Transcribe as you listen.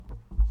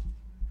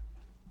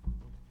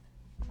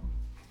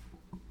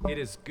It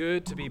is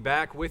good to be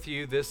back with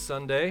you this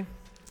Sunday.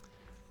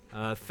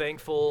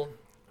 Thankful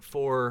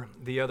for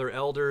the other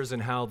elders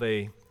and how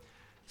they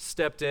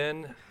stepped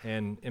and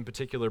in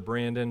particular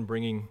Brandon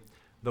bringing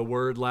the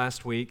word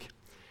last week.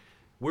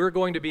 We're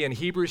going to be in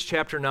Hebrews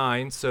chapter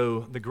 9,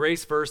 so the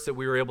grace verse that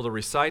we were able to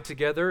recite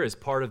together is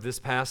part of this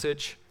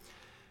passage.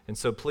 And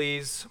so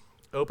please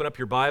open up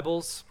your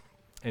Bibles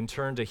and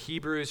turn to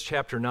Hebrews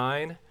chapter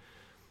 9.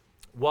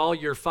 While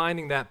you're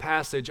finding that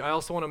passage, I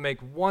also want to make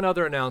one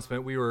other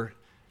announcement. We were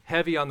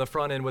heavy on the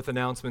front end with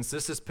announcements.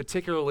 This is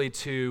particularly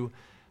to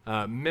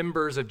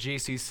members of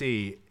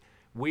GCC.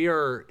 We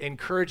are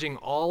encouraging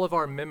all of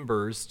our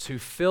members to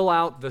fill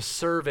out the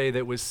survey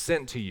that was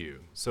sent to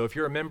you. So if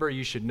you're a member,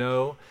 you should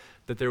know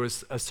that there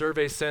was a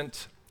survey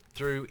sent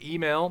through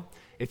email.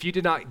 If you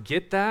did not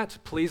get that,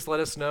 please let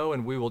us know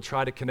and we will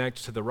try to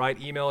connect to the right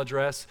email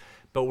address.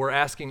 But we're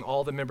asking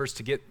all the members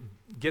to get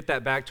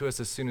that back to us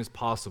as soon as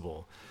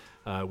possible.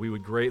 We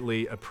would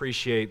greatly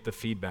appreciate the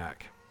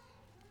feedback.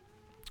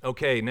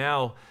 Okay,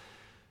 now,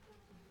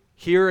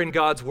 here in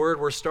God's Word,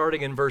 we're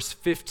starting in verse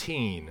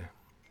 15.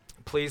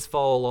 Please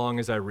follow along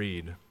as I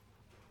read.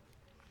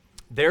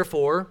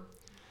 Therefore,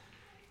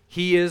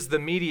 he is the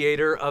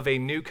mediator of a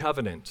new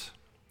covenant,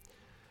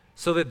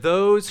 so that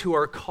those who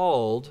are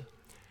called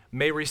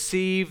may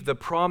receive the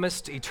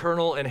promised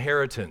eternal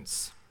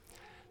inheritance,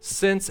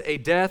 since a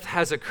death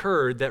has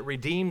occurred that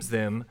redeems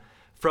them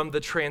from the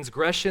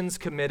transgressions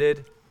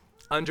committed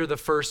under the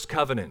first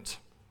covenant.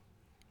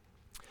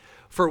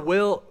 For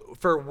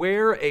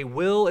where a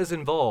will is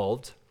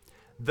involved,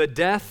 the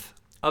death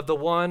of the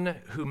one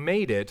who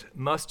made it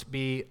must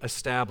be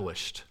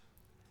established.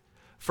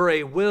 For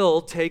a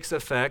will takes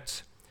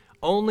effect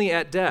only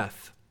at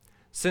death,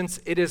 since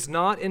it is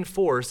not in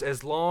force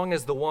as long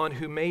as the one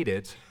who made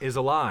it is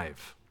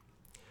alive.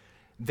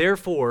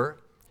 Therefore,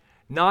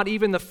 not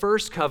even the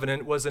first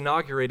covenant was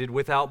inaugurated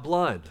without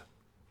blood.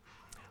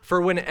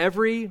 For when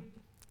every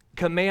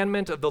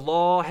commandment of the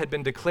law had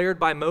been declared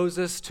by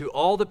Moses to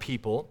all the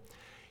people,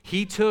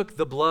 he took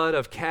the blood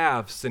of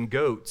calves and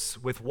goats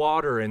with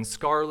water and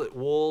scarlet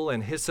wool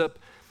and hyssop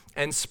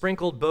and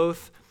sprinkled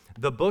both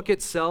the book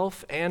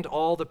itself and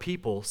all the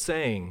people,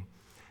 saying,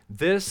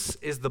 "This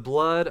is the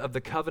blood of the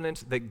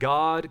covenant that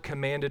God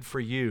commanded for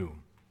you."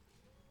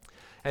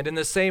 And in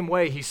the same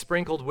way he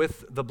sprinkled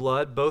with the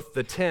blood both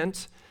the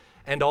tent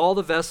and all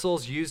the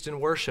vessels used in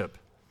worship.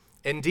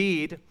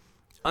 Indeed,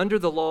 under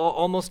the law,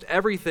 almost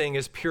everything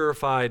is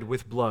purified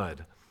with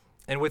blood,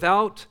 and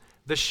without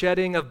the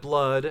shedding of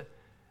blood,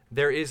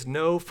 there is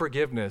no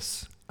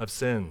forgiveness of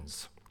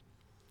sins.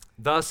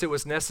 Thus, it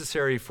was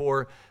necessary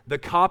for the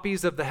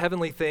copies of the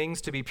heavenly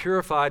things to be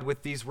purified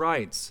with these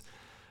rites,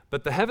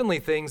 but the heavenly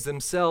things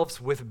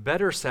themselves with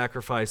better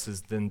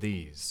sacrifices than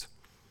these.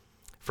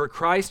 For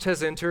Christ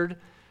has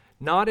entered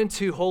not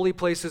into holy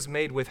places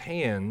made with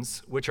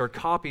hands, which are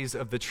copies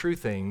of the true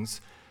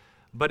things,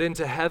 but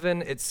into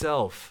heaven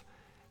itself,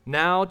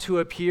 now to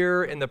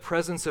appear in the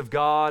presence of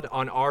God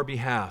on our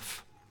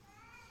behalf.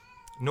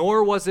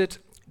 Nor was it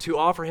to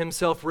offer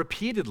himself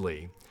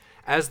repeatedly,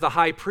 as the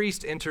high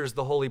priest enters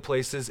the holy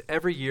places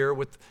every year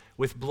with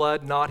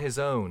blood not his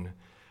own.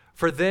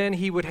 For then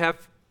he would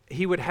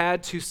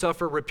had to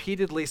suffer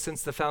repeatedly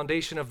since the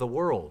foundation of the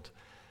world.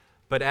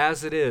 But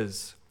as it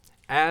is,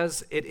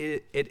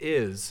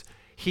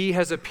 he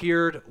has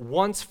appeared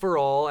once for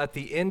all at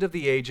the end of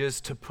the ages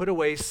to put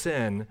away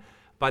sin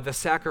by the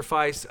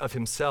sacrifice of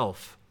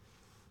himself.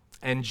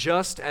 And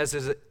just as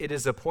it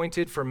is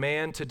appointed for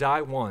man to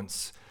die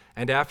once,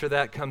 and after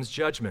that comes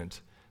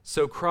judgment,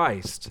 so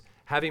Christ,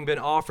 having been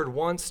offered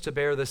once to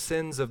bear the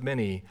sins of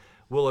many,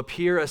 will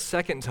appear a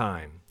second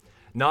time,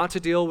 not to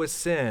deal with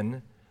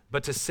sin,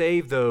 but to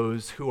save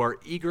those who are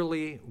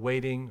eagerly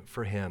waiting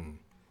for him.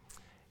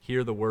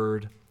 Hear the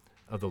word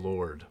of the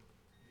Lord.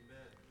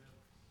 Amen.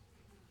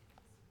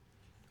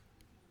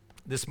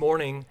 This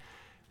morning,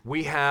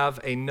 we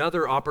have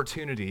another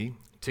opportunity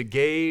to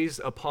gaze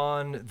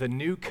upon the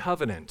new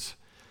covenant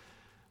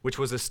which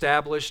was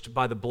established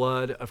by the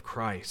blood of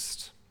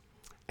Christ.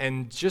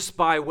 And just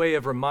by way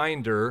of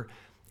reminder,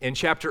 in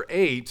chapter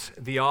 8,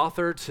 the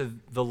author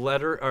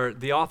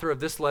of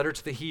this letter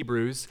to the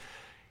Hebrews,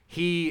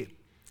 he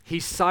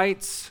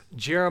cites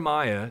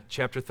Jeremiah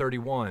chapter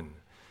 31.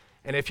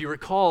 And if you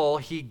recall,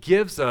 he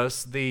gives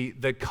us the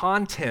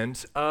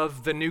content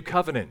of the new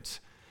covenant.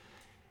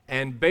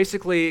 And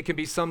basically, it can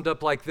be summed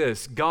up like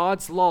this: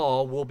 God's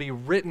law will be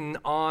written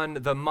on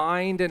the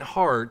mind and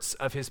hearts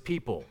of his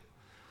people.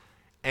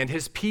 And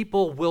his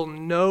people will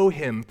know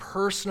him,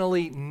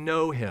 personally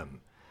know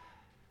him.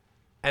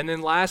 And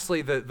then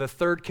lastly, the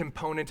third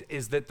component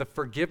is that the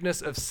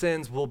forgiveness of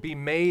sins will be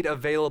made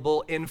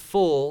available in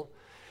full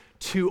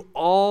to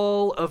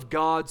all of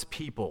God's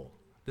people.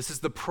 This is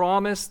the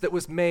promise that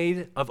was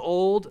made of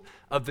old,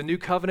 of the new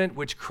covenant,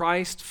 which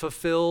Christ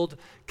fulfilled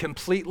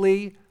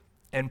completely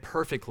and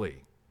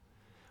perfectly.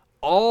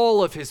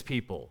 All of his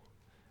people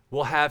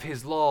will have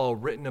his law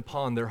written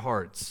upon their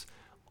hearts.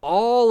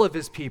 All of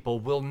his people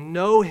will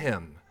know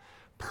him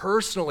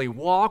personally,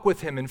 walk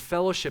with him in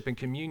fellowship and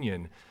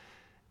communion.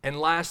 And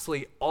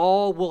lastly,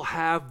 all will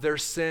have their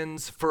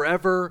sins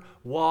forever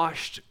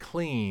washed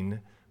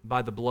clean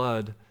by the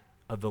blood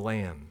of the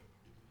Lamb.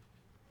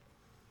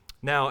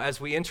 Now, as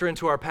we enter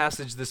into our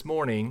passage this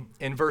morning,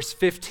 in verse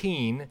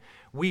 15,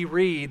 we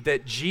read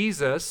that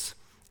Jesus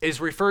is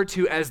referred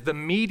to as the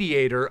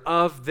mediator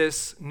of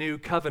this new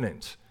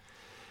covenant.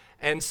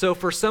 And so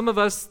for some of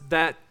us,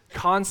 that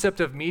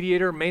concept of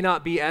mediator may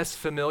not be as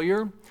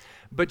familiar,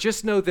 but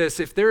just know this: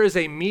 if there is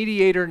a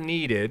mediator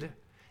needed,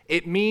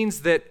 it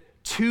means that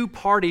two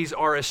parties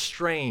are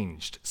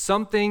estranged.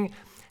 Something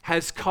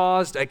has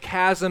caused a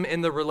chasm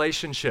in the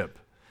relationship.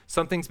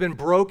 Something's been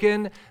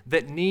broken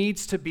that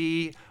needs to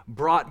be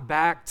brought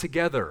back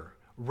together,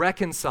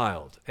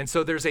 reconciled. And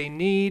so there's a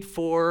need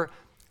for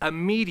a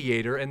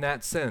mediator in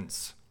that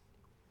sense.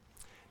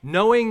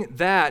 Knowing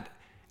that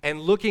and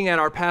looking at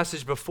our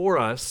passage before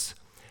us,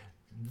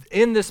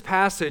 in this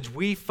passage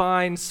we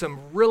find some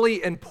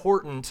really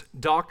important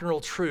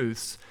doctrinal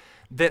truths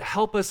that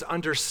help us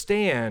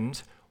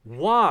understand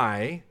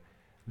why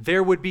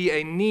there would be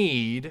a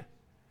need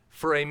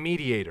for a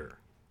mediator.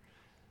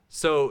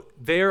 So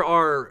there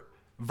are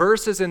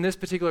verses in this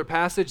particular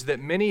passage that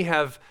many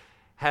have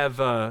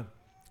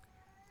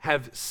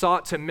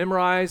sought to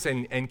memorize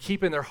and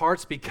keep in their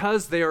hearts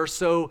because they are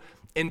so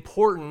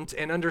important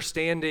in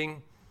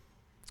understanding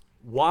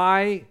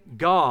why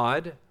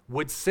God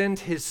would send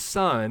his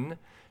Son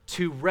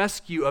to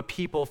rescue a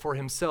people for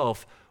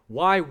himself,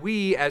 why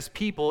we as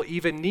people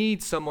even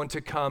need someone to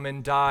come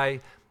and die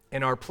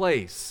in our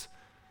place.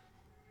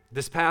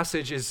 This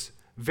passage is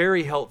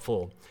very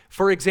helpful.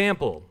 For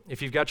example,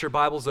 if you've got your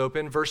Bibles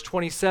open, verse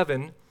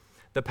 27,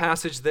 the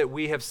passage that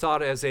we have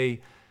sought as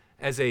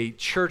a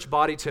church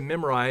body to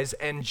memorize,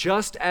 and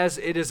just as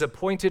it is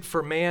appointed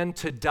for man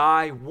to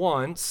die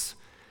once,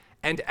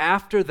 and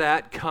after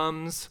that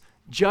comes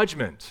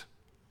judgment.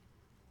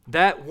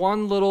 That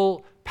one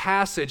little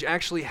passage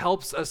actually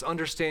helps us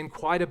understand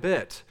quite a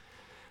bit.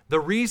 The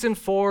reason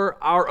for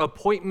our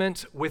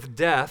appointment with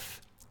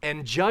death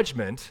and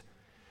judgment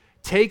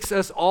takes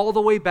us all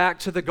the way back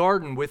to the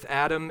garden with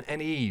Adam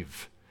and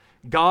Eve.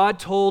 God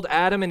told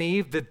Adam and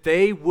Eve that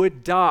they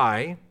would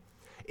die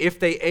if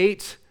they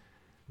ate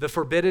the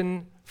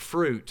forbidden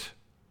fruit.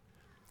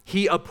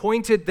 He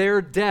appointed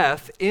their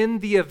death in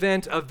the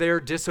event of their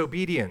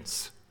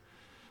disobedience.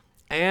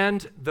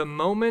 And the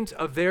moment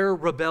of their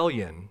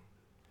rebellion,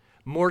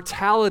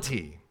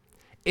 mortality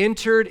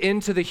entered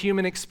into the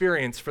human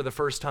experience for the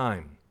first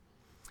time.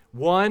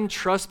 One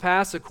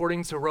trespass,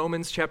 according to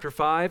Romans chapter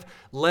 5,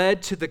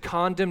 led to the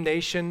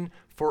condemnation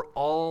for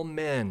all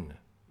men.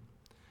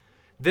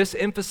 This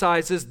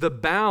emphasizes the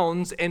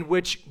bounds in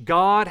which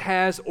God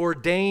has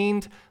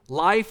ordained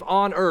life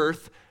on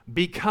earth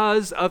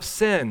because of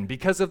sin,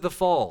 because of the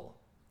fall.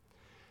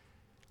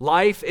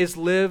 Life is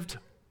lived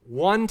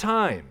one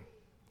time,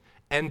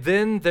 and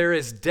then there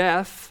is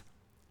death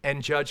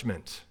and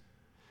judgment,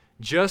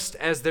 just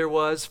as there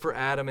was for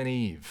Adam and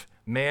Eve.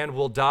 Man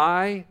will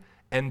die,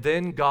 and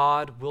then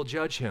God will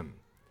judge him.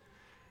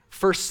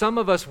 For some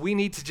of us, we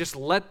need to just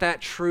let that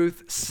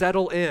truth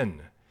settle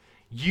in.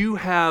 You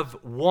have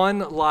one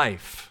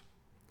life.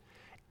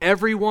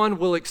 Everyone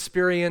will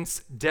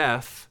experience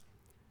death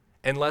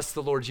unless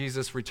the Lord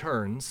Jesus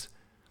returns,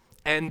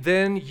 and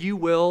then you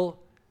will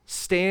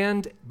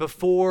stand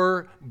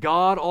before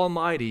God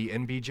Almighty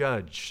and be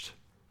judged.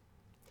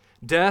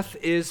 Death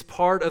is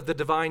part of the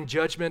divine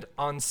judgment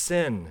on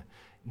sin.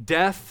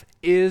 Death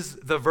is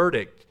the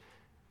verdict.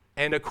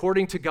 And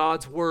according to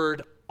God's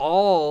word,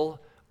 all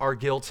are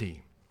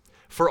guilty.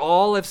 For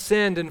all have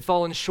sinned and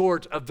fallen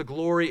short of the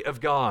glory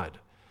of God.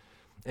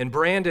 And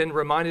Brandon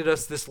reminded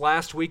us this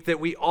last week that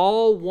we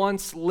all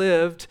once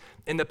lived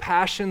in the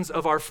passions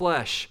of our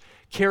flesh,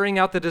 carrying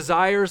out the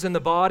desires in the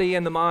body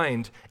and the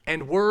mind,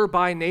 and were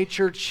by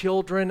nature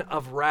children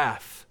of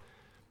wrath,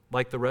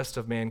 like the rest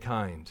of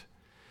mankind.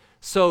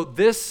 So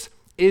this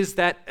is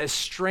that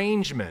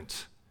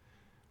estrangement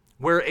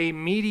where a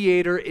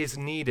mediator is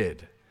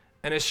needed,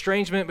 an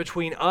estrangement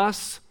between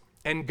us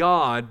and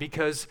God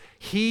because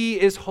he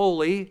is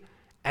holy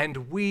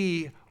and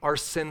we are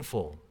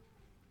sinful.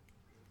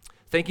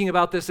 Thinking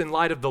about this in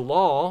light of the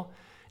law,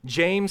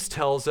 James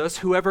tells us,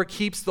 whoever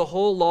keeps the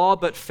whole law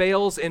but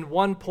fails in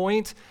one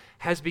point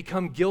has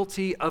become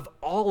guilty of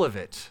all of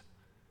it.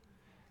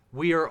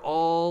 We are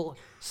all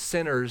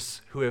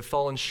sinners who have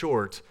fallen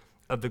short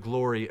of the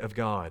glory of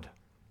God.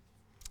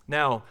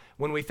 Now,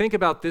 when we think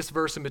about this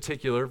verse in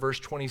particular, verse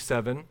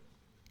 27,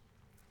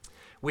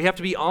 we have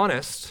to be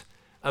honest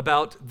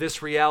about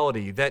this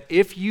reality, that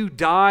if you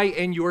die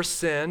in your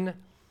sin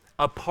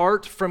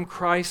apart from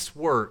Christ's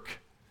work,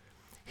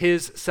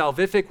 his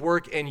salvific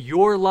work in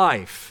your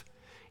life,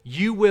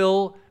 you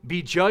will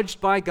be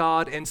judged by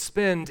God and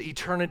spend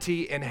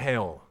eternity in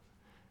hell.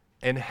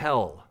 In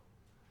hell.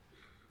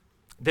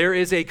 There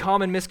is a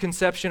common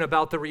misconception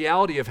about the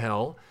reality of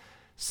hell.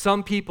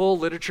 Some people,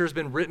 literature has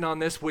been written on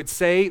this, would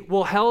say,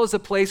 well, hell is a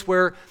place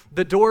where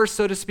the doors,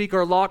 so to speak,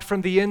 are locked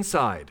from the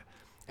inside.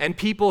 And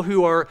people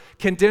who are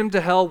condemned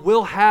to hell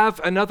will have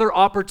another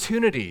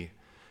opportunity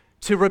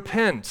to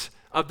repent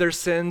of their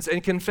sins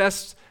and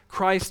confess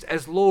Christ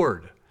as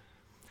Lord.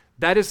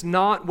 That is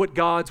not what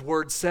God's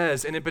word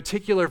says. And in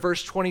particular,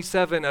 verse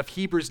 27 of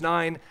Hebrews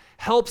 9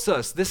 helps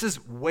us. This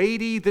is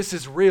weighty, this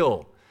is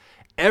real.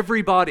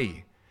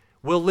 Everybody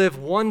will live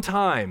one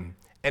time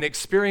and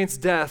experience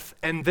death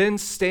and then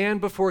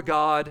stand before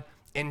God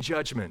in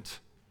judgment.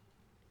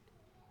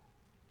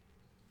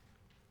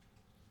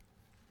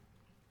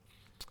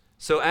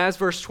 So as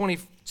verse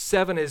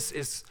 27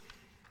 is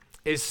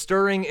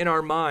stirring in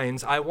our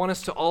minds, I want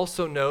us to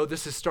also know,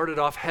 this has started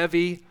off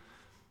heavy,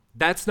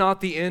 that's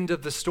not the end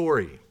of the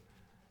story.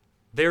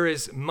 There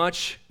is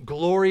much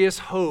glorious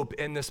hope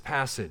in this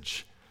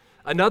passage.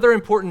 Another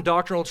important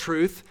doctrinal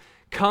truth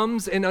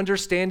comes in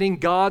understanding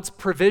God's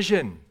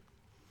provision.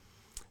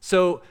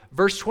 So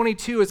verse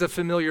 22 is a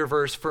familiar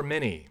verse for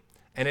many,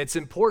 and it's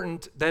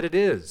important that it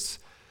is.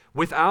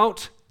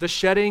 Without the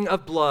shedding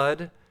of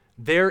blood,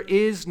 there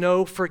is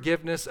no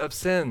forgiveness of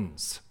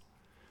sins.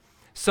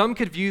 Some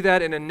could view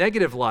that in a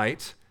negative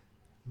light,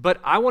 but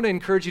I want to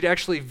encourage you to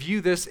actually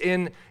view this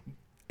in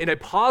a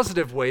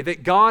positive way,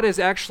 that God has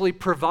actually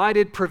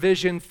provided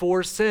provision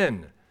for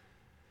sin.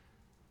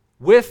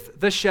 With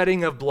the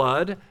shedding of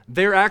blood,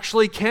 there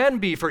actually can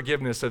be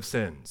forgiveness of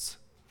sins.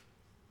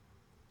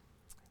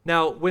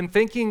 Now, when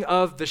thinking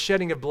of the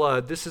shedding of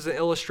blood, this is an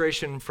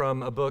illustration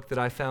from a book that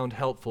I found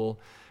helpful,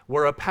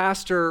 where a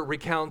pastor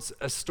recounts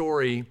a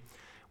story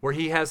where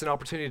he has an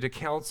opportunity to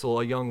counsel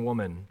a young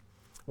woman.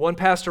 One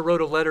pastor wrote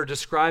a letter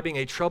describing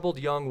a troubled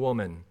young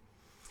woman.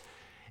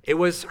 It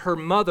was her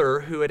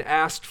mother who had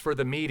asked for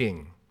the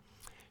meeting.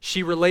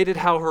 She related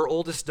how her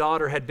oldest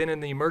daughter had been in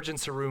the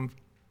emergency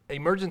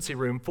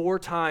room 4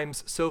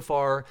 times so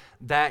far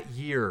that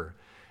year.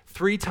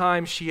 3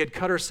 times she had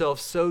cut herself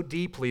so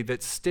deeply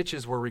that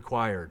stitches were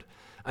required.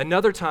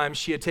 Another time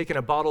she had taken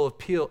a bottle of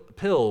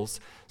pills,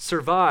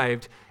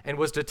 survived, and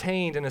was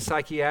detained in a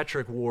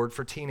psychiatric ward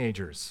for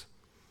teenagers.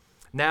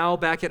 Now,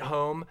 back at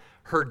home,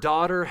 her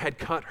daughter had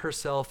cut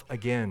herself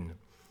again.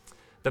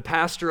 The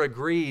pastor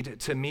agreed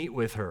to meet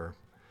with her.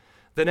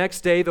 The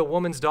next day, the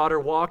woman's daughter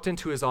walked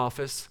into his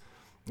office,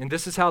 and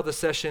this is how the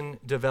session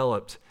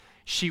developed.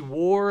 She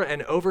wore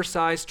an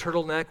oversized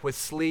turtleneck with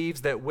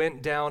sleeves that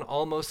went down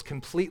almost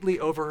completely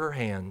over her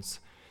hands.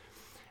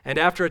 And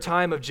after a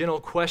time of gentle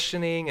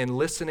questioning and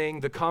listening,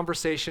 the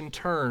conversation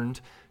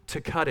turned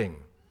to cutting.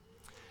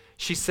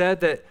 She said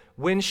that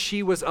when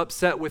she was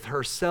upset with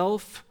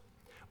herself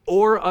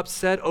or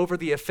upset over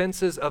the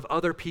offenses of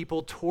other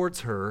people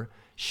towards her,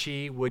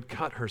 she would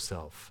cut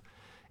herself.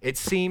 It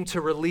seemed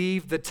to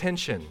relieve the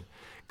tension.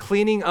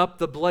 Cleaning up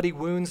the bloody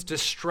wounds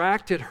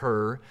distracted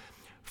her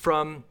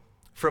from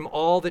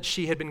all that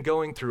she had been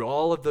going through,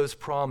 all of those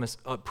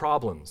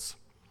problems.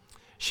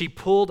 She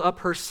pulled up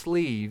her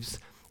sleeves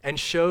and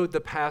showed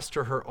the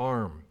pastor her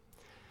arm.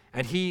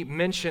 And he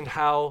mentioned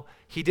how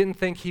he didn't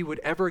think he would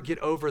ever get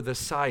over the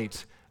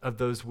sight of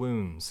those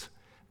wounds.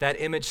 That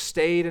image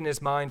stayed in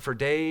his mind for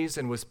days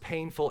and was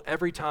painful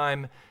every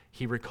time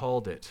he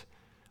recalled it.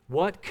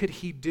 What could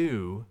he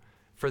do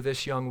for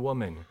this young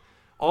woman?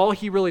 All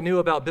he really knew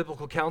about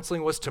biblical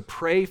counseling was to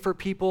pray for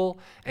people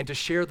and to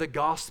share the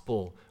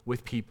gospel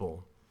with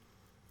people.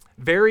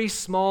 Very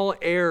small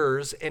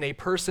errors in a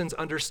person's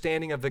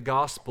understanding of the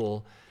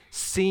gospel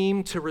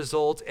seem to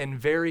result in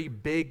very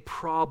big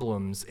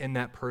problems in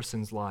that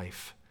person's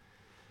life.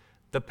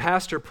 The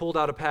pastor pulled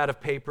out a pad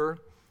of paper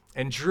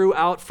and drew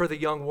out for the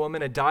young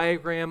woman a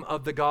diagram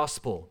of the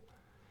gospel.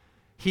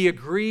 He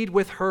agreed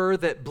with her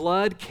that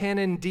blood can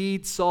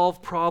indeed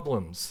solve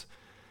problems,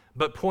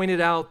 but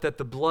pointed out that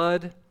the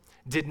blood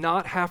did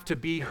not have to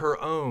be her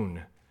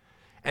own,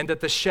 and that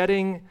the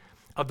shedding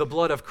of the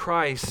blood of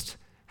Christ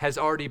has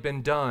already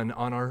been done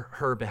on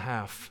her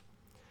behalf.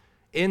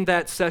 In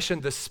that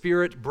session, the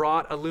Spirit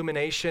brought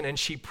illumination, and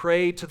she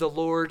prayed to the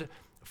Lord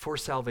for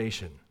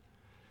salvation.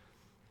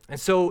 And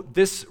so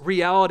this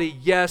reality,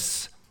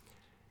 yes,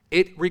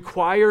 it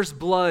requires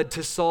blood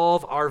to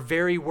solve our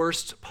very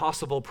worst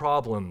possible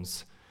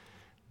problems.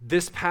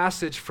 This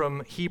passage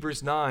from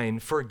Hebrews 9,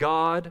 for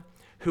God,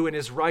 who in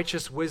his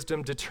righteous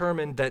wisdom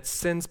determined that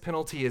sin's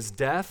penalty is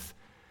death,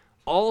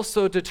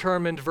 also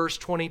determined, verse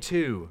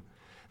 22,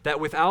 that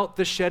without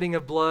the shedding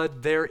of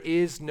blood, there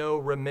is no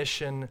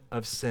remission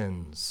of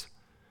sins.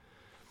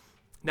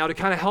 Now, to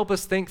kind of help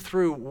us think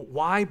through,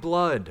 why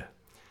blood?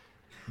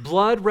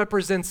 Blood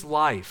represents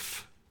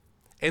life.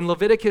 In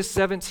Leviticus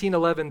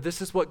 17:11, this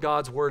is what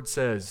God's word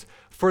says,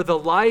 "For the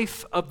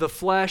life of the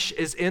flesh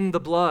is in the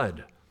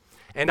blood,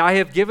 and I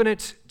have given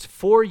it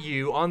for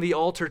you on the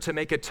altar to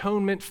make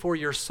atonement for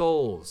your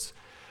souls.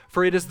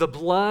 For it is the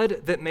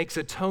blood that makes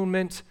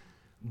atonement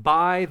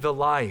by the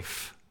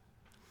life."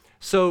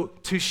 So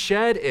to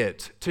shed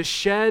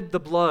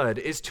the blood,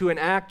 is to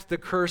enact the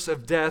curse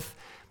of death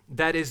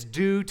that is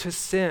due to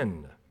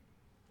sin.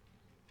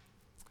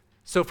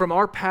 So from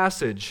our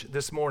passage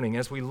this morning,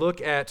 as we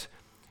look at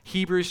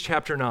Hebrews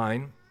chapter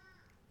 9,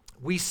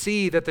 we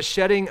see that the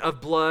shedding of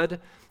blood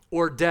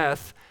or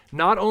death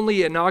not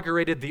only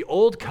inaugurated the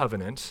old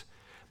covenant,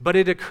 but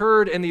it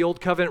occurred in the old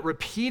covenant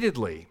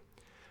repeatedly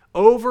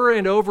over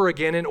and over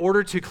again in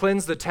order to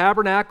cleanse the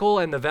tabernacle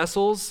and the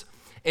vessels.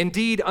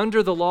 Indeed,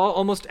 under the law,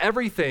 almost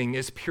everything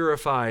is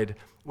purified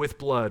with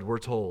blood, we're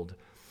told.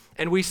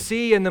 And we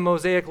see in the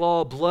Mosaic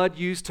law blood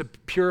used to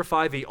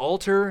purify the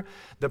altar,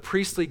 the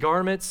priestly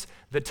garments,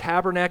 the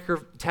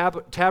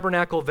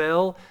tabernacle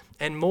veil,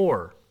 and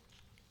more.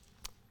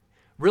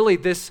 Really,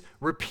 this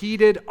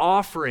repeated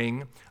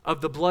offering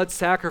of the blood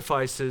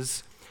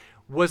sacrifices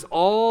was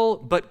all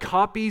but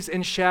copies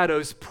and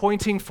shadows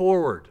pointing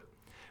forward.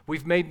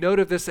 We've made note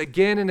of this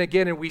again and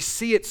again, and we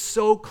see it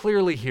so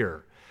clearly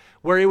here,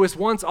 where it was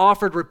once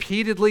offered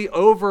repeatedly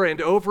over and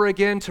over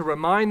again to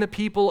remind the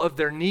people of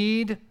their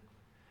need.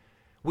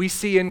 We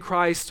see in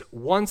Christ,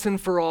 once and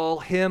for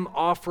all, him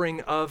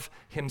offering of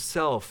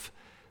himself.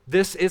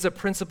 This is a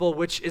principle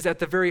which is at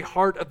the very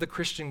heart of the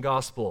Christian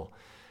gospel,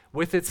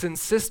 with its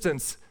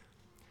insistence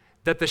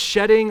that the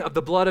shedding of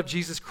the blood of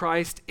Jesus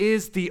Christ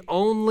is the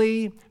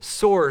only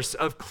source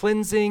of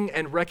cleansing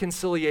and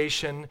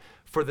reconciliation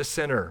for the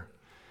sinner.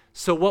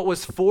 So what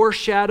was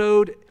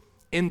foreshadowed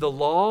in the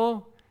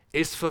law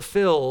is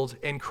fulfilled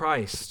in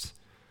Christ.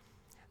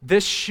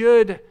 This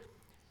should,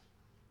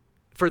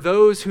 for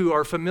those who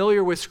are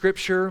familiar with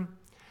Scripture,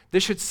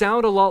 this should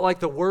sound a lot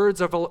like the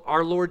words of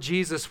our Lord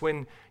Jesus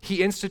when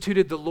he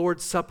instituted the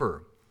Lord's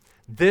Supper.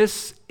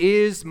 This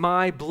is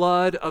my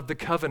blood of the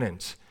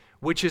covenant,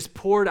 which is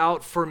poured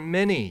out for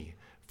many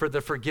for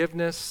the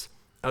forgiveness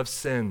of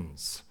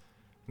sins.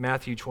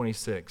 Matthew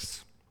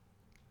 26.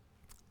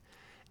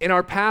 In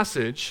our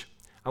passage,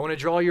 I want to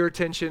draw your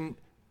attention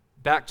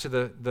back to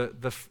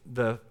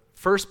the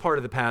first part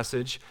of the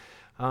passage.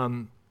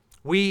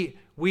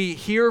 We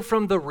hear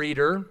from the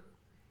reader,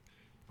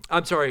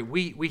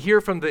 we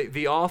hear from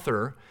the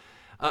author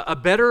a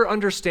better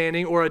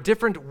understanding or a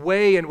different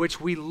way in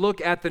which we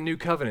look at the new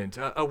covenant,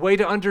 a way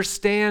to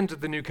understand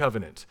the new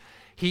covenant.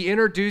 He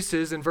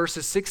introduces in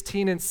verses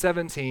 16 and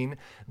 17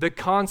 the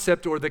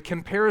concept or the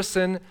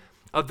comparison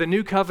of the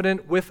new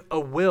covenant with a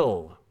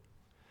will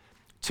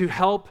to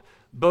help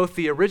both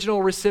the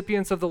original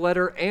recipients of the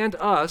letter and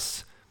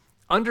us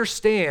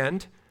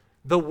understand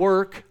the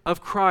work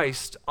of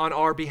Christ on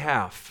our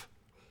behalf.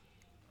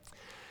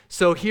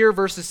 So here,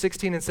 verses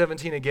 16 and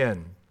 17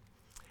 again.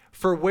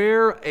 For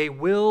where a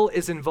will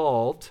is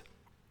involved,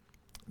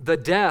 the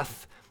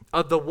death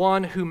of the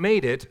one who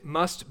made it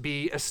must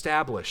be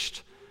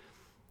established.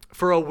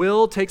 For a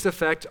will takes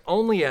effect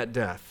only at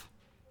death,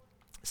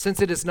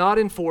 since it is not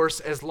in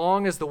force as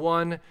long as the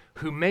one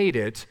who made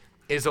it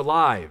is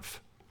alive.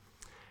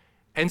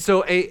 And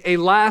so a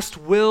last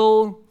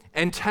will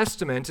and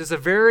testament is a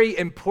very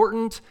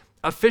important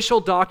official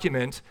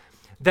document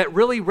that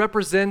really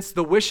represents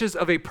the wishes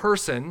of a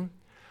person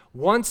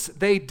once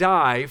they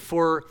die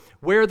for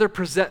where their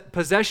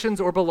possessions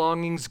or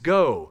belongings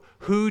go.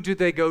 Who do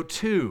they go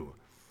to?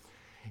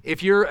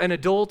 If you're an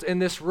adult in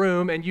this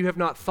room and you have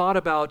not thought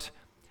about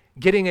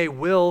getting a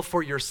will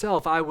for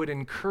yourself, I would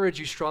encourage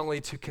you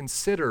strongly to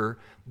consider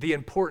the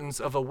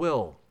importance of a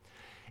will.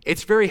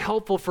 It's very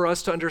helpful for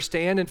us to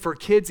understand, and for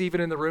kids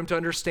even in the room to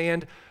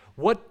understand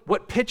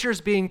what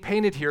picture's being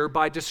painted here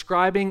by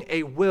describing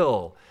a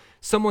will.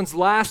 Someone's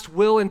last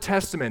will and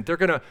testament. They're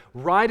going to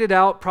write it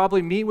out,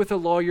 probably meet with a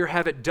lawyer,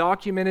 have it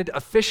documented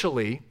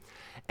officially,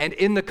 and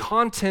in the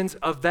content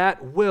of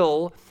that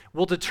will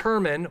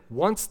determine,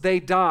 once they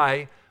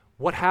die,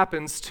 what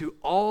happens to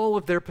all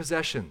of their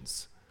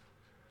possessions.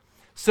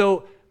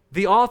 So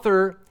the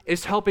author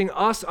is helping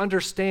us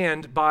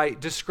understand by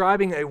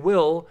describing a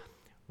will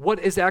what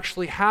is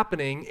actually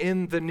happening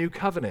in the new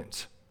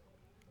covenant.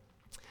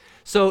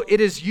 So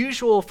it is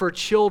usual for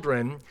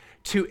children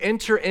to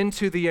enter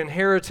into the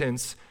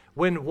inheritance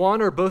when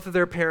one or both of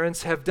their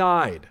parents have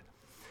died.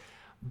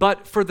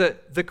 But for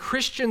the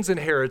Christian's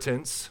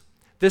inheritance,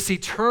 this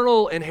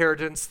eternal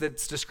inheritance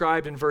that's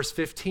described in verse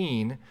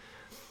 15,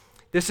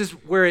 this is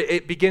where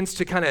it begins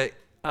to kind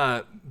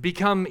of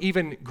become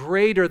even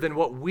greater than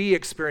what we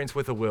experience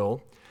with a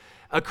will.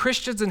 A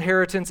Christian's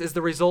inheritance is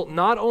the result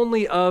not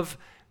only of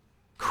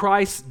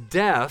Christ's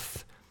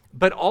death,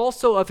 but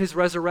also of his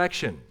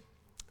resurrection.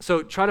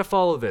 So try to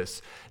follow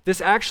this. This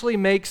actually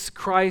makes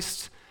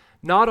Christ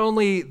not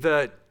only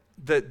the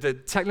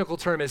technical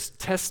term is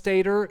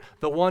testator,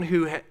 the one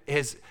who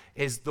is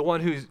the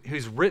one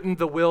who's written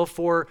the will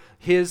for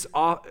his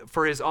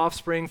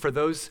offspring, for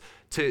those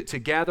to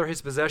gather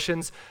his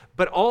possessions,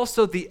 but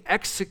also the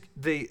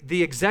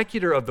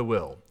executor of the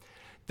will.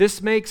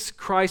 This makes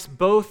Christ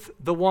both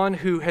the one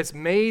who has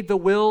made the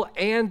will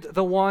and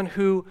the one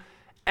who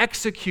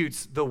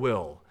executes the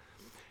will.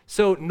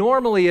 So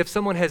normally if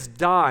someone has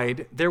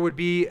died, there would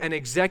be an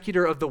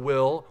executor of the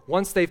will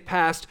once they've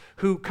passed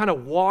who kind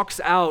of walks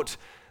out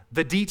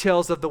the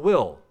details of the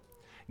will,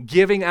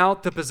 giving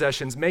out the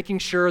possessions, making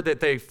sure that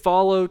they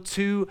follow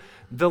to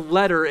the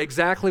letter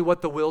exactly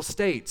what the will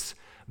states.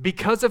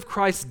 Because of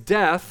Christ's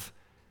death,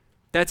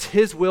 that's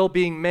his will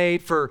being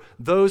made for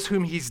those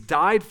whom he's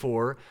died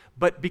for,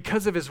 but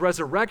because of his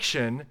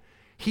resurrection,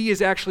 he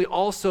is actually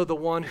also the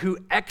one who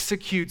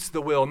executes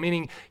the will,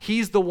 meaning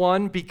he's the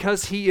one,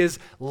 because he is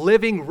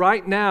living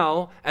right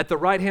now at the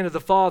right hand of the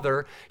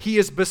Father, he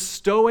is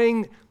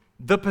bestowing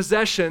the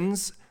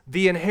possessions,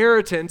 the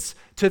inheritance,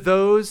 to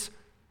those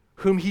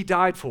whom he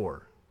died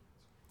for.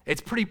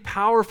 It's pretty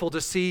powerful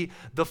to see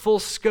the full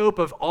scope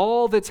of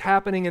all that's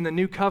happening in the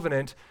new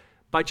covenant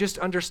by just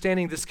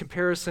understanding this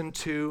comparison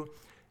to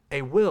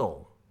a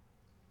will.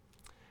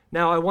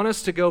 Now, I want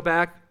us to go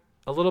back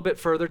a little bit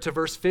further to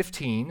verse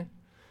 15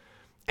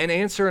 and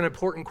answer an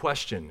important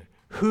question.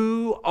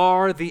 Who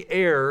are the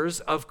heirs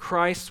of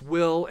Christ's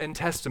will and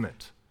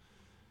testament?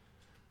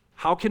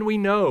 How can we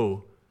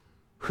know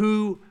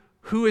who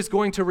is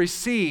going to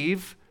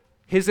receive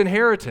his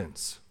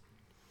inheritance?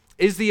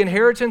 Is the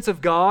inheritance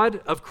of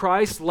God, of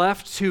Christ,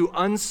 left to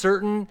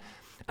uncertain,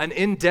 an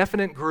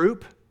indefinite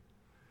group?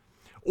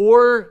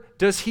 Or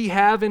does he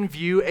have in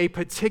view a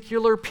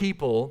particular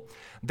people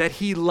that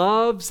he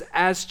loves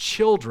as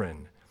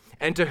children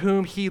and to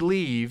whom he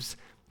leaves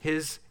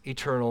his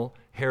eternal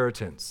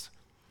inheritance?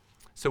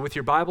 So with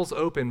your Bibles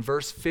open,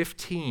 verse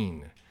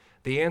 15,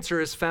 the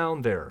answer is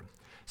found there,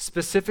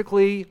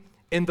 specifically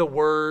in the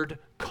word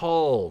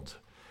called.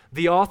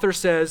 The author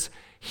says,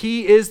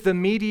 he is the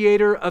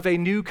mediator of a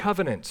new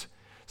covenant,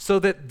 so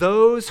that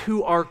those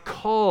who are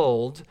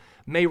called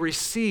may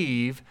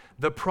receive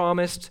the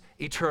promised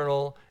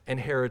eternal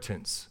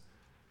inheritance.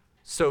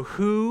 So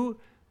who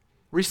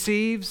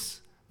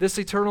receives this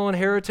eternal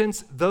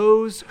inheritance?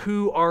 Those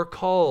who are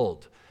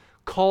called.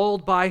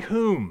 Called by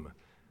whom?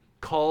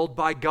 Called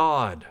by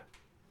God.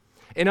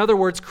 In other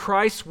words,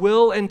 Christ's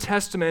will and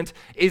testament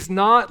is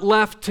not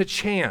left to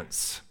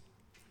chance.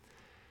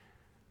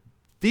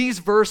 These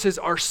verses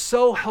are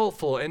so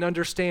helpful in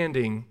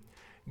understanding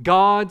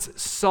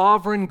God's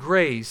sovereign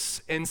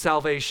grace in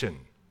salvation.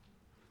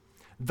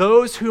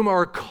 Those whom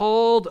are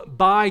called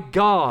by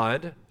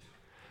God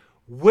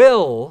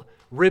will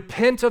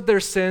repent of their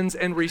sins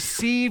and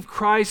receive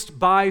Christ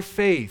by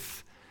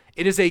faith.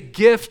 It is a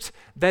gift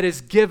that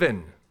is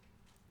given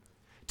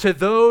to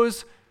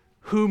those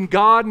whom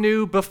God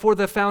knew before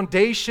the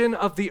foundation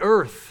of the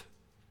earth.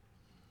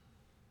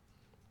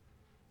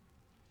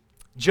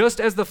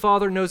 Just as the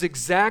Father knows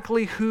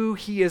exactly who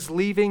he is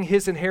leaving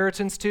his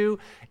inheritance to,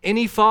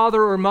 any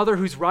father or mother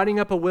who's writing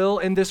up a will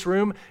in this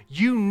room,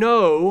 you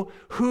know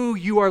who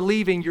you are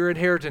leaving your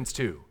inheritance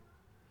to.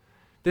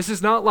 This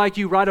is not like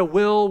you write a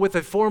will with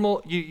you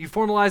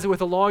formalize it with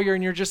a lawyer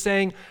and you're just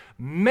saying,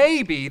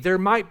 maybe there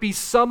might be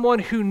someone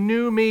who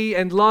knew me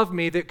and loved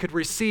me that could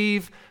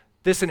receive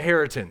this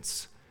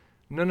inheritance.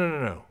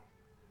 No.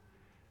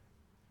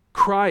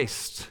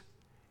 Christ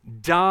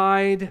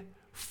died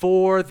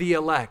for the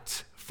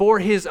elect, for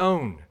his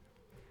own,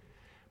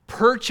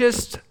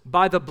 purchased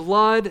by the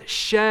blood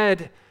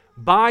shed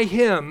by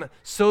him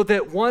so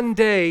that one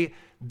day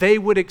they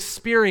would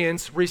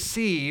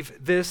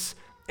receive this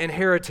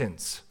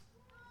inheritance.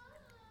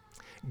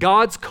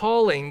 God's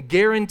calling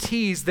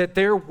guarantees that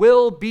there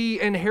will be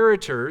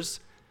inheritors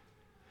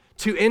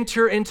to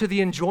enter into the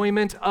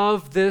enjoyment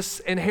of this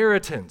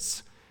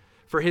inheritance,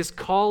 for his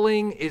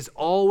calling is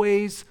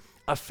always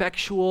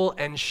effectual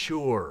and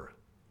sure.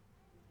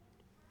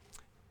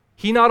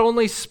 He not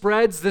only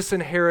spreads this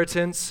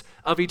inheritance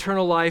of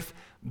eternal life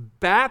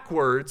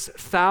backwards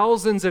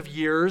thousands of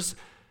years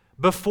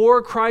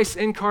before Christ's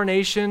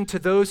incarnation to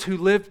those who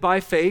lived by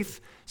faith.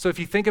 So if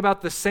you think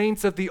about the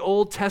saints of the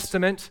Old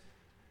Testament,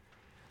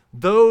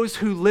 those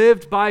who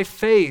lived by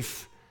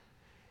faith,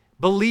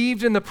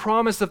 believed in the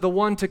promise of the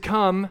one to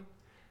come,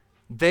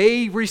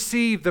 they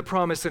received the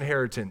promised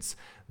inheritance.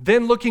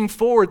 Then looking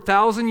forward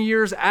 1,000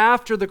 years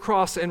after the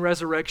cross and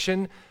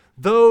resurrection,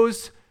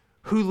 those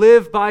who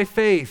live by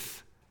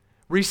faith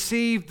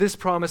receive this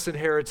promised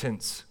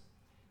inheritance.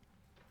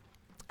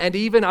 And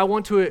even I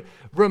want to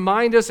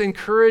remind us,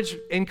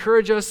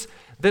 encourage us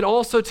that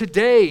also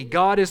today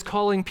God is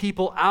calling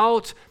people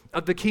out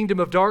of the kingdom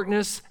of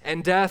darkness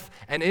and death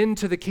and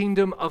into the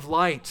kingdom of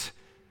light.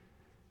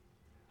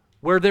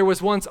 Where there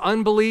was once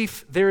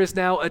unbelief, there is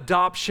now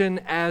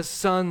adoption as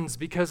sons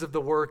because of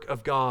the work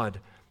of God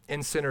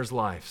in sinners'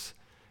 lives.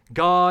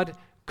 God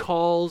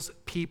calls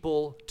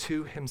people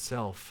to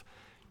himself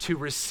to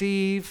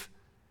receive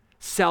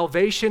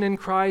salvation in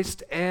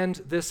Christ and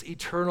this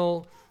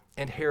eternal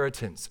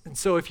inheritance. And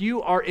so if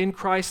you are in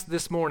Christ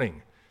this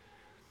morning,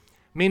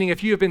 meaning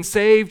if you have been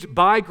saved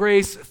by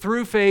grace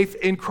through faith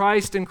in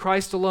Christ and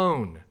Christ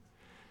alone,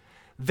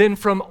 then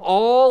from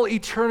all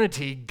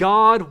eternity,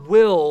 God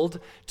willed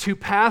to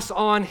pass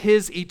on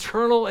his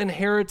eternal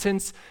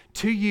inheritance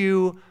to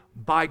you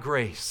by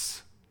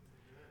grace.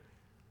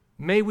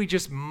 May we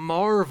just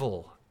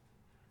marvel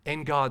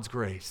in God's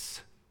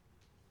grace.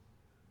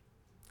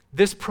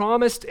 This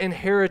promised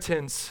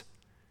inheritance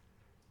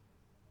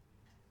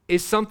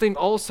is something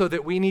also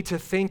that we need to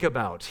think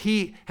about.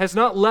 He has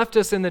not left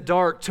us in the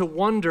dark to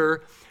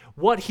wonder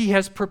what he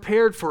has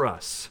prepared for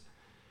us.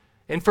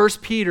 In 1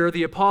 Peter,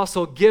 the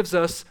apostle gives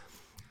us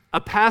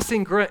a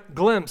passing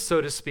glimpse,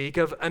 so to speak,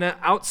 of an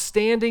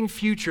outstanding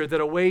future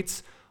that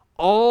awaits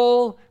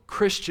all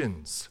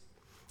Christians.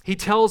 he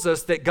tells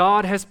us that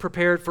God has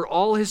prepared for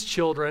all his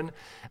children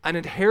an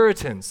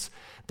inheritance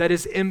that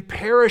is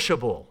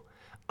imperishable,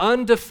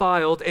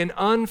 undefiled, and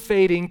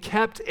unfading,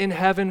 kept in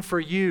heaven for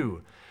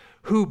you,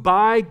 who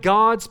by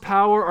God's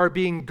power are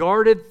being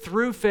guarded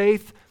through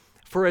faith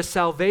for a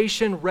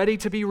salvation ready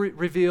to be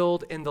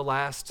revealed in the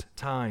last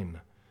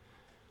time.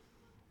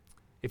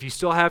 If you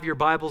still have your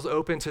Bibles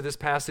open to this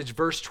passage,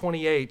 verse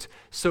 28,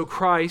 so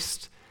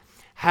Christ,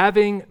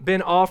 having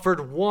been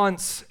offered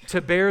once to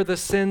bear the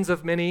sins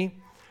of many,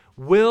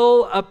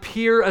 will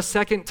appear a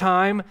second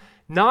time,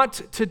 not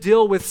to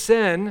deal with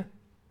sin,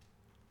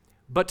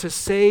 but to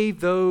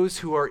save those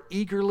who are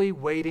eagerly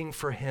waiting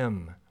for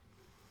him.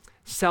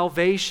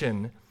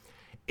 Salvation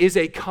is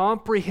a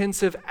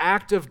comprehensive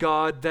act of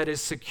God that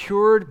is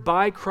secured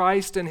by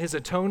Christ and his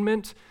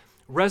atonement,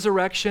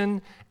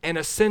 resurrection, and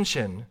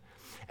ascension,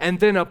 and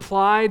then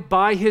applied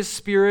by his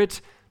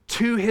Spirit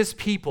to his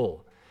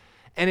people.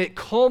 And it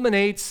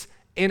culminates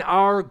in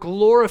our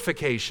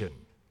glorification.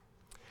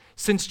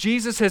 Since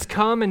Jesus has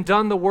come and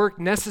done the work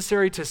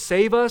necessary to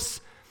save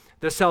us,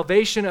 the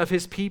salvation of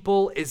his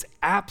people is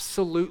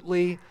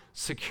absolutely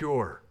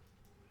secure.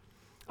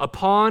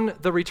 Upon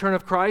the return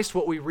of Christ,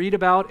 what we read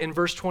about in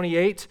verse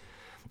 28,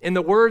 in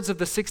the words of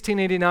the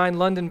 1689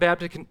 London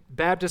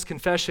Baptist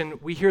Confession,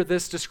 we hear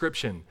this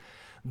description: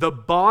 the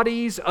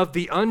bodies of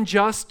the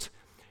unjust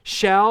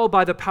shall,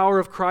 by the power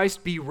of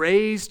Christ, be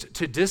raised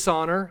to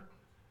dishonor,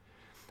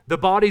 the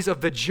bodies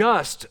of the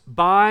just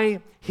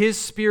by his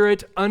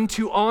Spirit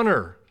unto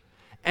honor,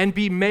 and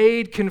be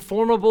made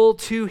conformable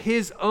to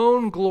his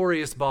own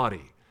glorious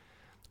body.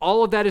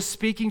 All of that is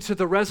speaking to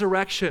the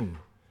resurrection.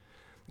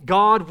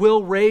 God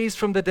will raise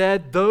from the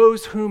dead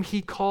those whom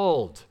he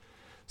called,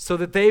 so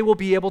that they will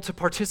be able to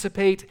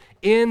participate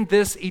in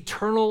this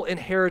eternal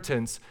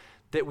inheritance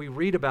that we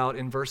read about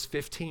in verse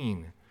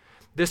 15.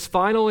 This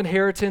final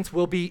inheritance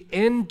will be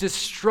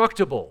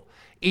indestructible,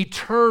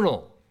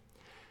 eternal.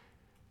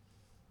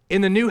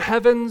 In the new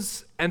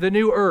heavens and the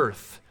new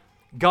earth,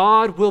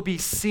 God will be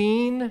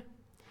seen,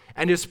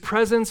 and his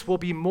presence will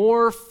be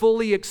more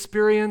fully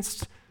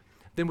experienced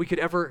than we could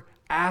ever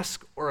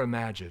ask or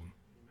imagine.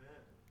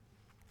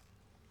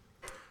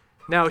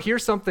 Now,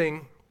 here's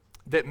something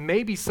that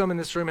maybe some in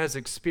this room has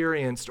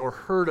experienced or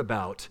heard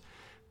about.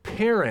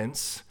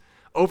 Parents,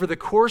 over the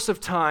course of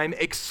time,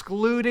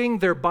 excluding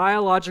their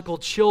biological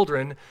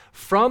children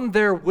from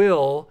their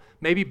will,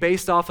 maybe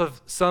based off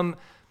of some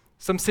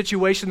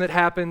situation that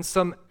happened,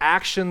 some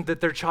action that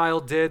their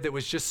child did that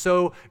was just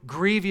so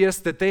grievous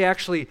that they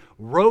actually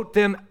wrote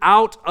them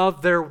out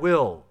of their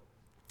will.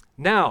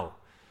 Now,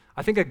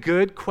 I think a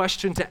good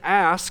question to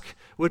ask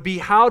would be,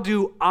 how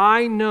do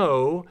I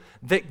know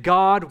that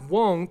God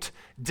won't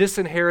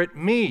disinherit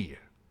me?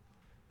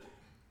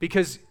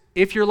 Because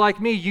if you're like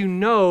me, you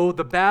know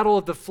the battle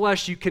of the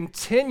flesh, you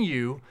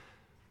continue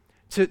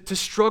to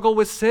struggle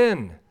with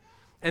sin.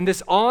 And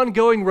this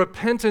ongoing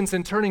repentance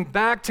and turning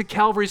back to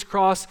Calvary's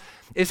cross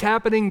is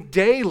happening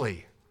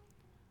daily.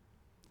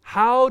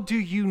 How do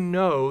you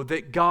know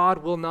that God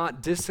will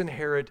not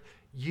disinherit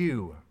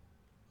you?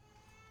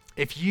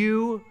 If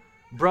you,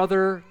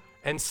 brother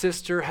and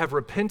sister, have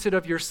repented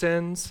of your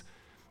sins,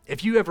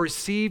 if you have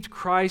received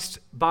Christ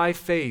by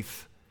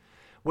faith,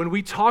 when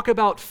we talk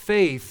about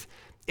faith,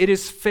 it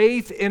is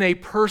faith in a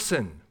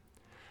person,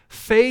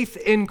 faith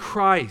in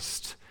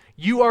Christ.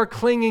 You are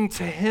clinging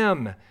to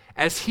him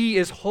as he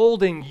is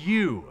holding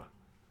you.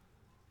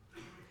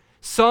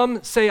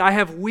 Some say, I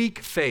have weak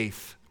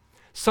faith.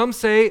 Some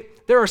say,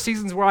 there are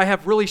seasons where I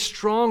have really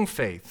strong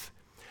faith.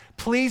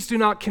 Please do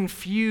not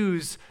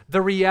confuse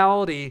the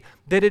reality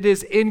that it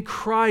is in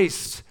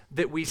Christ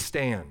that we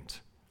stand.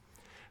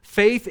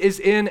 Faith is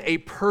in a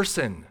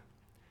person,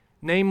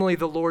 namely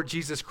the Lord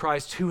Jesus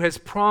Christ, who has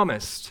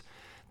promised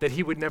that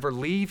he would never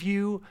leave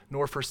you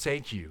nor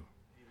forsake you.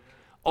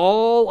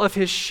 All of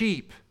his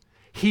sheep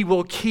he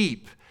will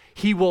keep.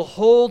 He will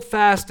hold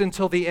fast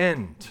until the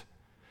end.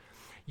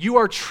 You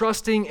are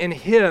trusting in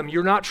him.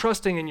 You're not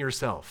trusting in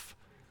yourself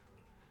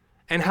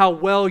and how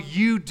well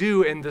you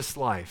do in this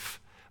life.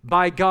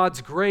 By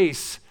God's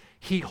grace,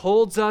 he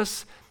holds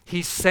us,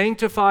 he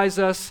sanctifies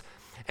us,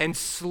 and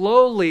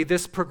slowly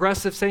this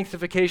progressive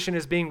sanctification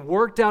is being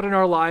worked out in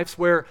our lives,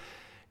 where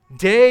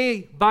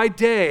day by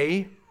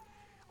day,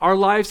 our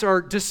lives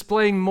are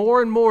displaying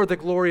more and more the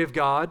glory of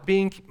God,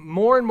 being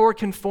more and more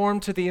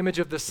conformed to the image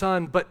of the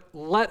Son. But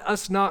let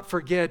us not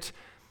forget,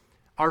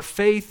 our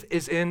faith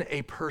is in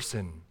a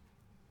person.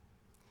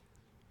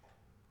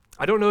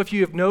 I don't know if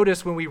you have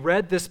noticed when we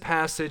read this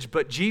passage,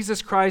 but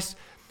Jesus Christ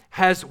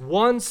has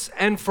once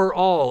and for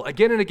all,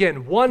 again and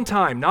again, one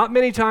time, not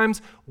many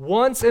times,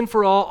 once and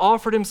for all,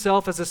 offered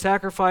himself as a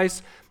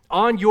sacrifice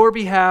on your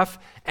behalf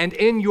and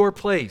in your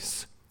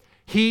place.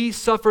 He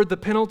suffered the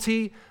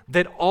penalty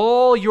that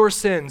all your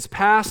sins,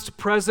 past,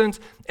 present,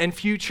 and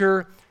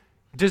future,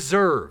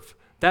 deserve.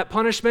 That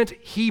punishment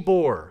he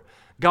bore.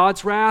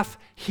 God's wrath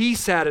he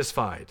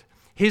satisfied.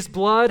 His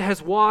blood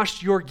has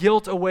washed your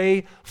guilt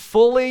away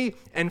fully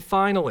and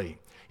finally.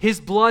 His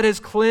blood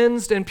has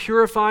cleansed and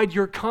purified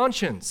your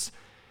conscience,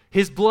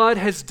 His blood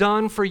has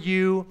done for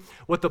you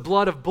what the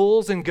blood of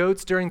bulls and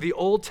goats during the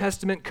Old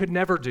Testament could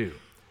never do.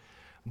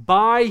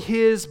 By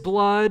his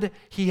blood,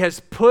 he has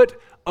put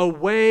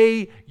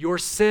away your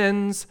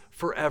sins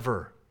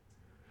forever.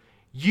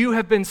 You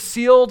have been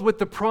sealed with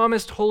the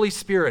promised Holy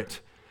Spirit,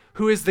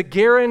 who is the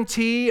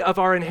guarantee of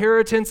our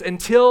inheritance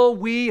until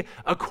we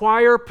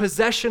acquire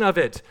possession of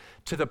it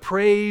to the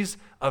praise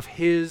of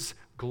his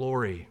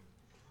glory.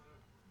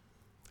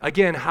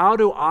 Again, how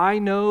do I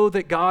know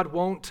that God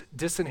won't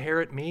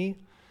disinherit me?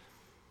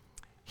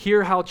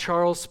 Hear how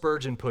Charles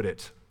Spurgeon put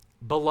it.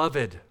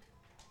 Beloved,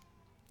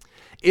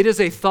 it is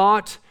a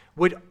thought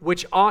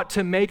which ought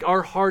to make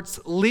our hearts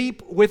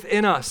leap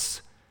within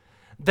us,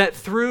 that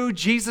through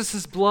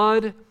Jesus'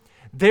 blood,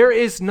 there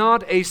is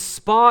not a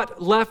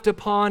spot left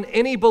upon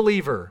any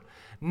believer,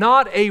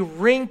 not a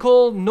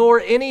wrinkle nor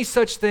any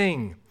such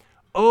thing.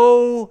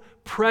 O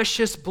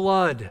precious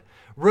blood,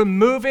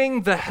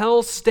 removing the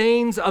hell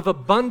stains of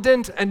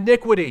abundant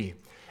iniquity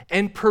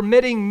and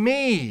permitting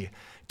me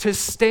to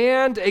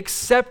stand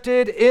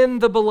accepted in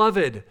the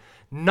beloved,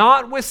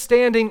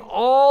 notwithstanding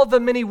all the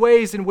many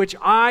ways in which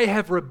I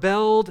have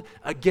rebelled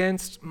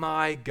against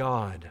my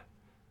God.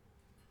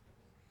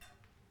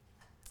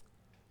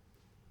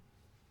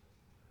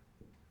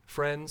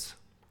 Friends,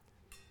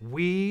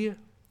 we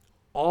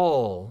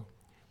all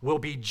will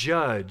be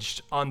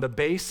judged on the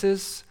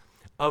basis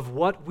of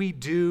what we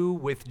do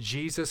with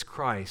Jesus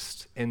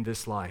Christ in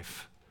this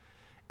life.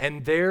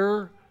 And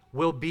there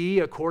will be,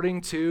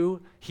 according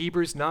to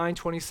Hebrews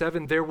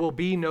 9:27, there will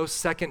be no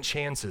second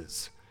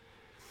chances.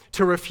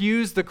 To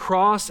refuse the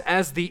cross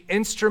as the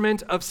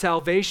instrument of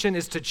salvation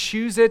is to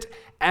choose it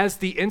as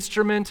the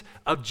instrument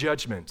of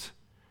judgment.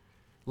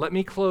 Let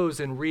me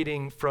close in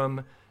reading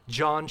from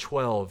John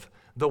 12.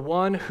 The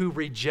one who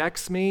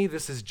rejects me,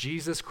 this is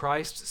Jesus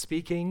Christ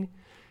speaking,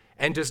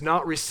 and does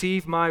not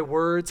receive my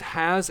words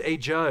has a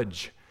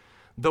judge.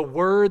 The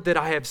word that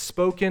I have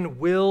spoken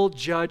will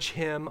judge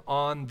him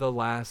on the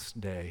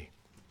last day.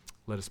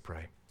 Let us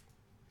pray.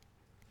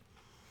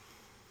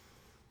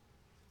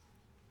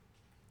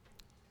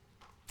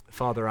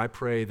 Father, I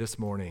pray this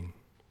morning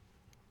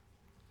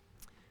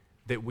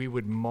that we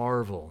would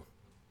marvel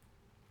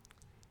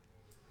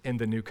in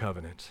the new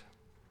covenant,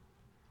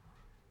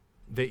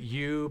 that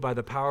you, by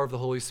the power of the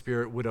Holy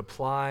Spirit, would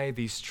apply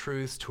these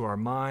truths to our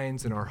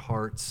minds and our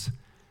hearts,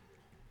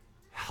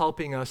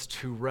 helping us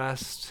to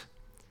rest,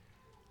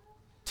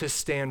 to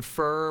stand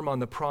firm on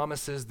the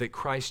promises that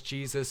Christ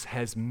Jesus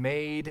has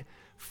made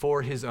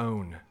for his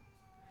own,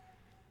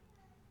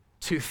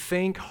 to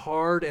think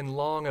hard and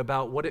long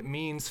about what it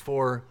means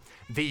for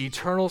the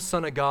eternal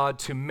Son of God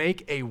to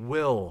make a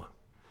will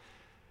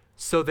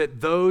so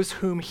that those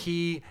whom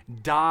he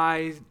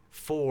died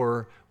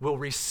for will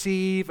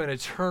receive an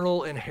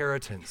eternal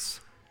inheritance.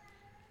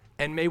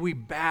 And may we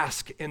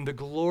bask in the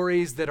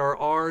glories that are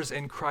ours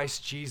in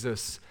Christ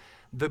Jesus,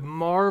 the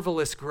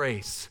marvelous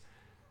grace,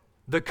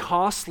 the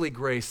costly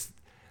grace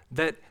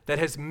that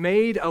has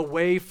made a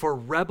way for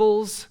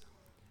rebels,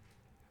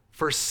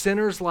 for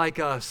sinners like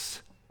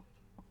us,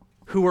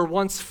 who were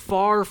once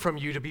far from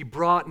you, to be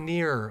brought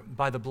near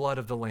by the blood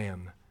of the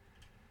Lamb.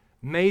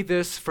 May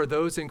this, for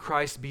those in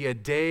Christ, be a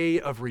day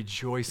of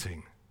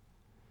rejoicing.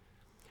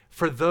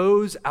 For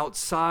those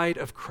outside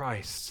of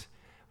Christ,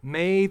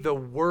 may the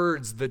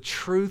words, the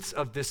truths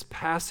of this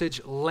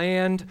passage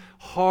land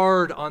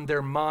hard on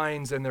their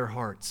minds and their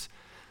hearts.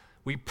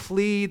 We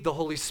plead the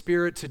Holy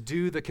Spirit to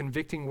do the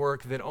convicting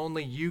work that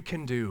only you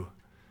can do,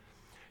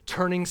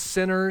 turning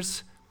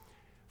sinners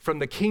from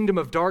the kingdom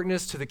of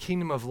darkness to the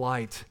kingdom of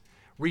light,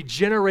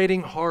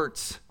 regenerating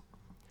hearts,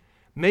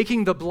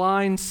 making the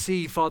blind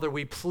see. Father,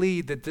 we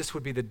plead that this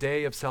would be the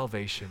day of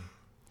salvation,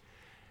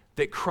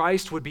 that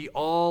Christ would be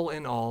all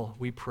in all,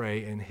 we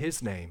pray in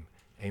his name.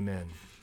 Amen.